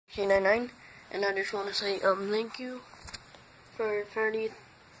K99, and I just want to say thank you for 30.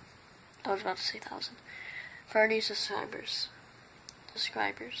 I was about to say 1,000. 30 subscribers.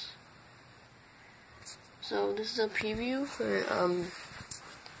 So this is a preview for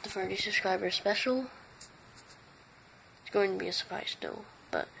the 30 subscriber special. It's going to be a surprise still,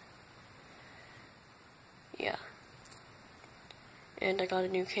 but yeah. And I got a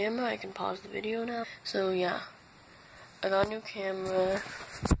new camera. I can pause the video now. So yeah, I got a new camera.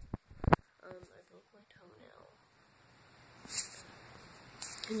 I broke my toenail.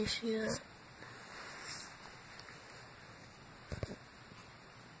 Can you see that?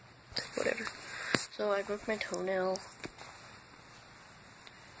 Whatever. So I broke my toenail.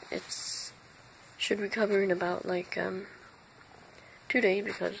 Should recover in about like 2 days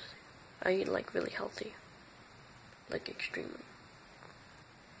because I eat like really healthy, like extremely.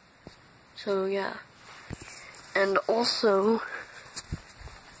 So yeah, and also,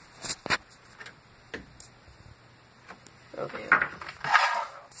 okay,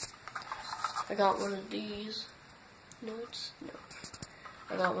 I got one of these. No.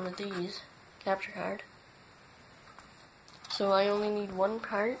 I got one of these capture card. So I only need one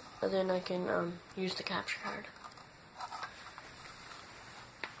part, and then I can use the capture card.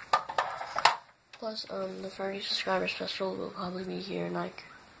 Plus, the 30 subscriber special will probably be here in like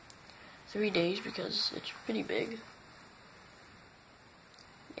 3 days because it's pretty big.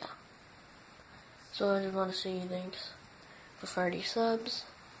 Yeah. So I just want to say thanks for 30 subs,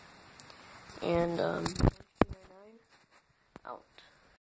 and